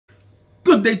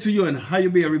Good day to you and how you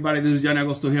be, everybody. This is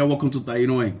Agosto here. Welcome to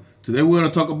Taino. Today we're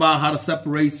going to talk about how to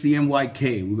separate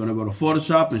Cmyk. We're going to go to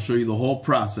Photoshop and show you the whole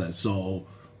process. So,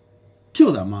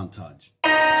 kill that montage.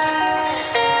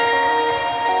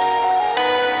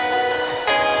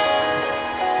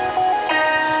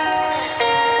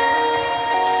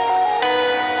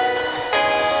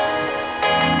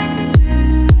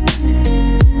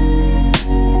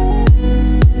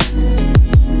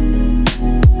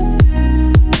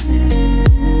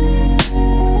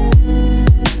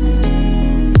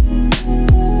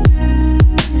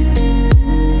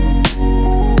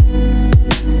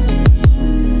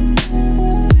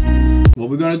 What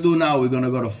we're going to do now, we're going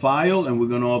to go to File and we're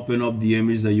going to open up the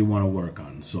image that you want to work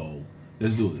on. So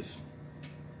let's do this.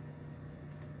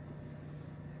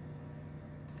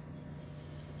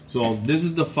 So this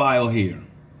is the file here.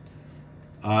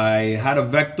 I had to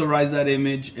vectorize that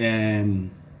image and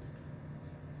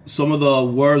some of the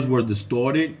words were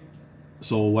distorted.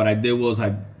 So what I did was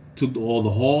I took her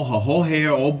whole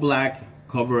hair, all black,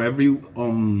 cover every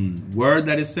word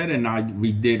that it said, and I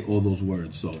redid all those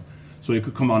words. So it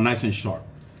could come out nice and sharp.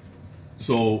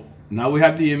 So now we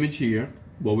have the image here.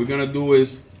 What we're gonna do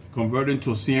is convert it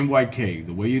into a Cmyk.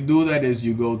 The way you do that is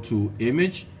you go to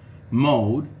Image,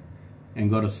 Mode, and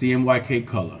go to Cmyk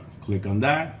Color. Click on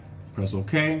that, press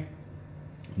OK.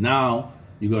 Now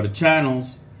you go to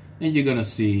Channels, and you're gonna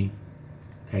see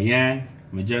Cyan,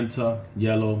 Magenta,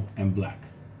 Yellow, and Black.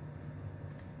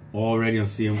 Already on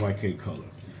Cmyk Color.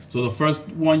 So the first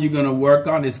one you're gonna work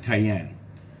on is Cyan.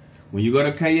 When you go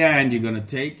to Cyan, you're gonna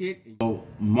take it, go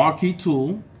Marquee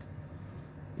Tool,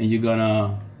 and you're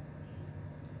gonna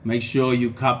make sure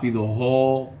you copy the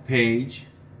whole page,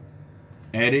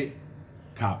 edit,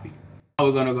 copy. Now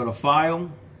we're gonna go to File,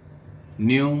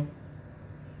 New,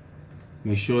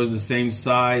 make sure it's the same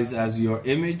size as your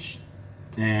image,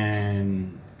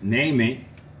 and name it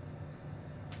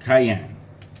Cyan.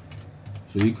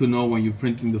 So you can know when you're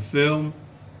printing the film,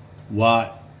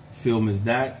 what film is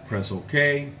that, press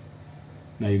OK.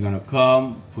 Now you're gonna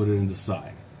come, put it in the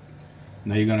side.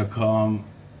 Now you're gonna come,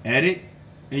 edit,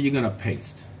 and you're gonna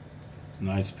paste.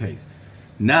 Nice paste.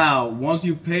 Now, once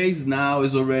you paste, now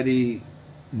it's already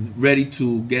ready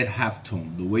to get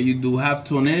halftone. The way you do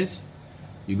halftone is,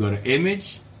 you go to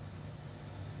Image,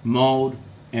 Mode,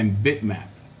 and Bitmap.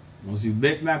 Once you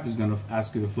bitmap, it's gonna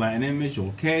ask you to flatten image,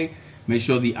 okay. Make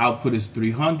sure the output is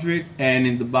 300, and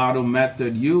in the bottom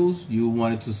method used, you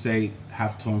want it to say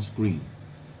halftone screen.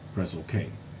 Press OK.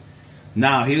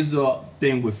 Now here's the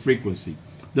thing with frequency.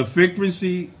 The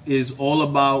frequency is all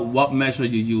about what mesh are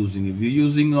you using. If you're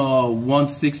using a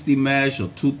 160 mesh or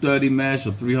 230 mesh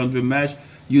or 300 mesh,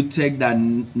 you take that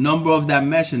number of that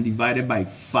mesh and divide it by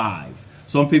 5.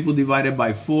 Some people divide it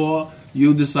by 4.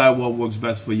 You decide what works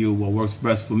best for you. What works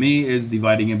best for me is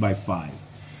dividing it by 5.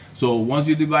 So once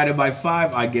you divide it by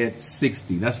 5, I get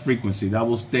 60. That's frequency. That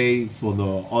will stay for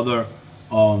the other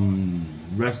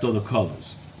rest of the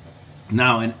colors.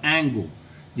 Now, an angle.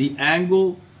 The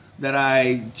angle that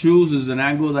I choose is an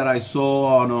angle that I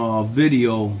saw on a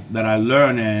video that I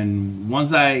learned, and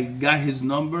once I got his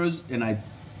numbers and I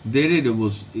did it,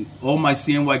 all my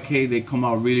Cmyk, they come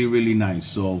out really, really nice.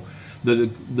 So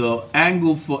the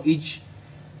angle for each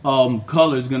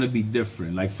color is going to be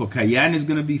different. Like for Cyan is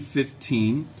going to be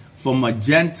 15. For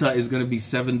Magenta is going to be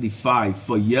 75.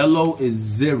 For Yellow is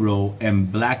 0, and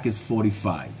Black is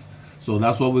 45. So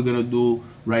that's what we're going to do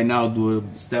right now, do it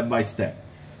step by step.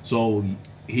 So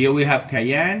here we have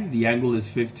Cyan, the angle is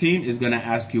 15. It's going to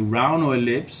ask you round or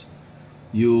ellipse.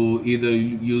 You either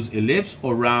use ellipse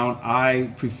or round.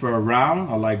 I prefer round,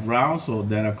 I like round, so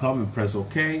then I come and press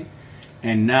OK.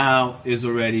 And now it's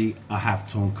already a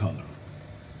halftone color.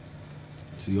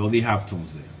 See all the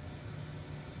halftones there.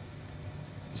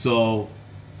 So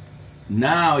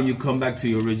now you come back to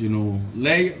your original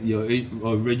layer, your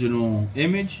original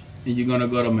image, and you're gonna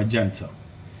go to Magenta,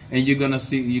 and you're gonna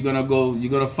see, you're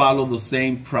gonna follow the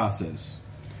same process.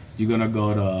 You're gonna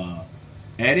go to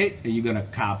Edit, and you're gonna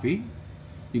copy.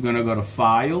 You're gonna go to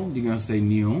File. You're gonna say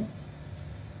New.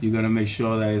 You're gonna make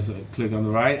sure that it's click on the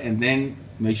right, and then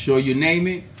make sure you name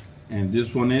it. And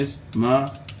this one is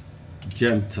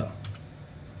Magenta.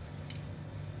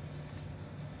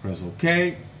 Press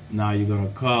OK. Now you're gonna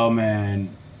come and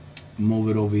move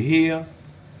it over here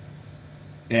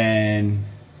and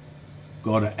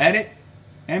go to Edit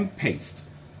and Paste.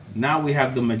 Now we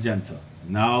have the Magenta.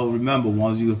 Now remember,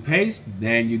 once you paste,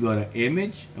 then you go to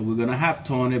Image, and we're gonna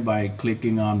halftone it by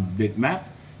clicking on Bitmap.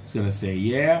 It's gonna say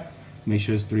yeah. Make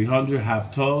sure it's 300,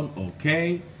 halftone,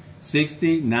 OK.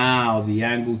 60. Now the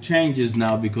angle changes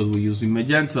now because we're using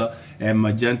magenta, and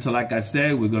magenta, like I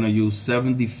said, we're going to use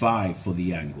 75 for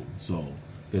the angle. So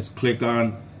Just click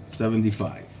on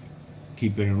 75.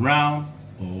 Keep it around.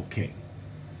 Okay.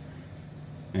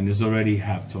 And it's already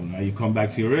halftone. Now you come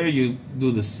back to your area, you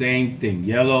do the same thing.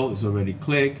 Yellow is already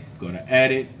clicked. Go to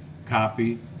edit,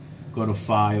 copy, go to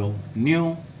file,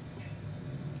 new.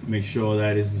 Make sure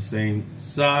that it's the same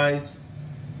size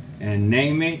and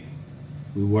name it.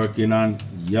 We're working on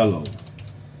yellow.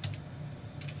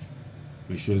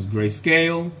 Make sure it's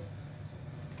grayscale.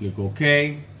 Click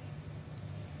OK.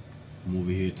 Move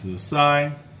it here to the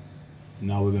side.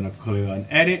 Now we're gonna click on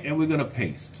edit and we're gonna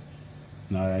paste.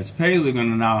 Now that it's pasted, we're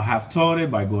gonna now halftone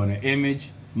it by going to image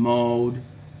mode.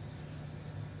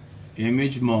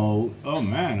 Image mode. Oh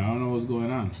man, I don't know what's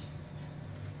going on.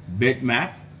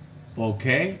 Bitmap.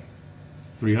 Okay.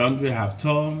 300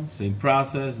 halftone. Same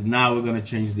process. Now we're gonna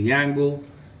change the angle,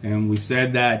 and we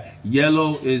said that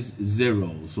yellow is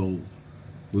 0. So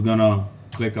we're gonna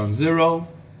click on 0.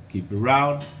 Keep it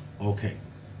round. Okay.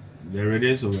 There it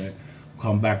is. Okay.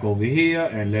 Come back over here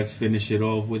and let's finish it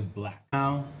off with black.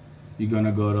 Now you're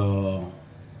gonna go to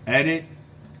edit,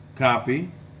 copy,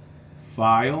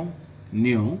 file,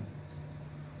 new,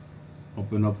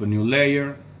 open up a new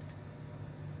layer,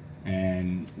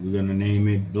 and we're gonna name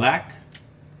it black.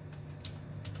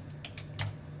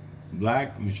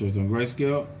 Black, make sure it's on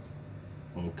grayscale.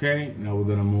 Okay, now we're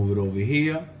gonna move it over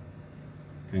here,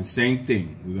 and same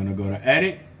thing, we're gonna go to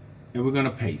edit and we're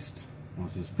gonna paste.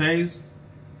 Once it's pasted,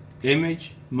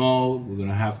 image mode, we're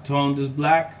gonna halftone this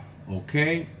black.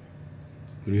 Okay,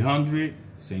 300,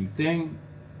 same thing,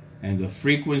 and the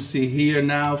frequency here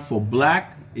now for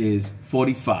black is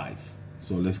 45.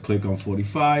 So let's click on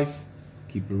 45,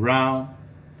 keep it round,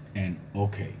 and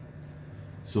okay.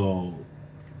 So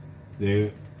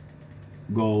there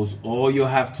goes all your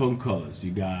halftone colors.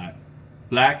 You got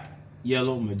black,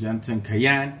 yellow, magenta, and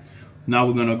cyan. Now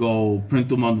we're gonna go print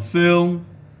them on the film,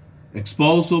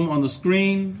 expose them on the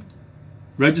screen,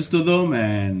 register them,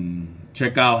 and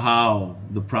check out how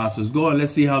the process goes. And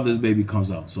let's see how this baby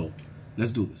comes out. So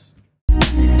let's do this.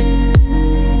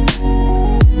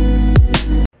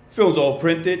 Film's all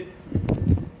printed.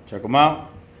 Check them out.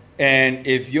 And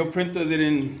if your printer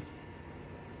didn't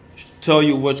tell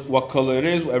you what color it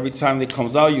is, every time it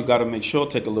comes out, you got to make sure,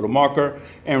 take a little marker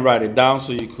and write it down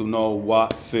so you can know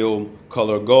what film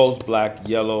color goes: black,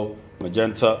 yellow,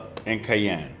 magenta, and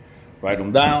cyan. Write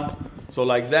them down. So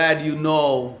like that, you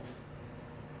know,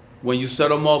 when you set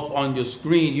them up on your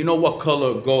screen, you know what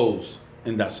color goes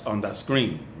in on that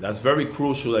screen. That's very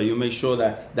crucial that you make sure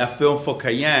that that film for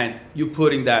cyan, you're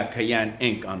putting that cyan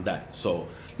ink on that. So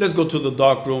let's go to the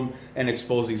darkroom and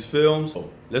expose these films. So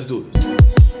let's do this.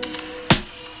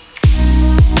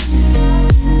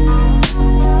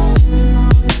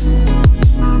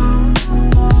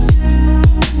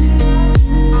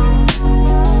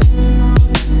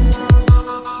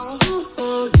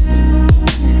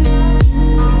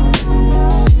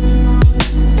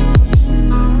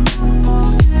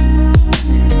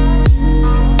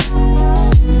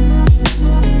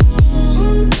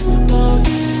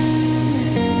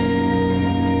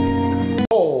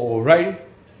 Alrighty,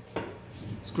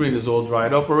 screen is all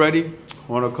dried up already.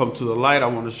 I want to come to the light. I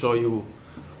want to show you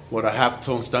what a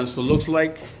halftone stencil looks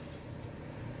like.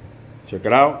 Check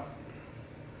it out.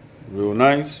 Real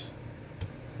nice.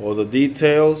 All the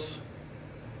details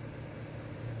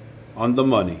on the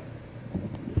money.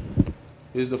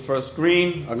 Here's the first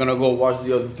screen. I'm gonna go watch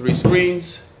the other 3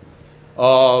 screens.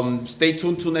 Stay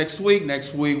tuned to next week.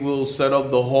 Next week we'll set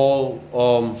up the whole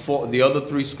for the other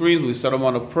 3 screens. We set them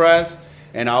on a press.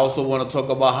 And I also want to talk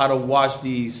about how to watch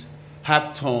these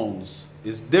halftones.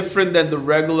 It's different than the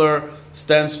regular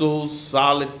stencils,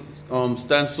 solid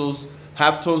stencils.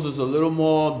 Halftones is a little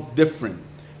more different.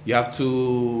 You have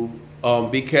to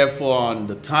be careful on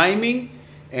the timing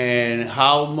and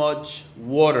how much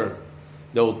water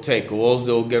they'll take, or else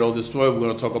they'll get all destroyed. We're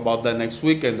going to talk about that next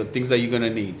week and the things that you're going to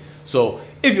need. So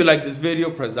if you like this video,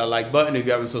 press that like button. If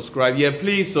you haven't subscribed yet,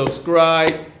 please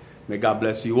subscribe. May God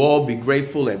bless you all. Be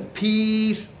grateful and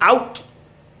peace out.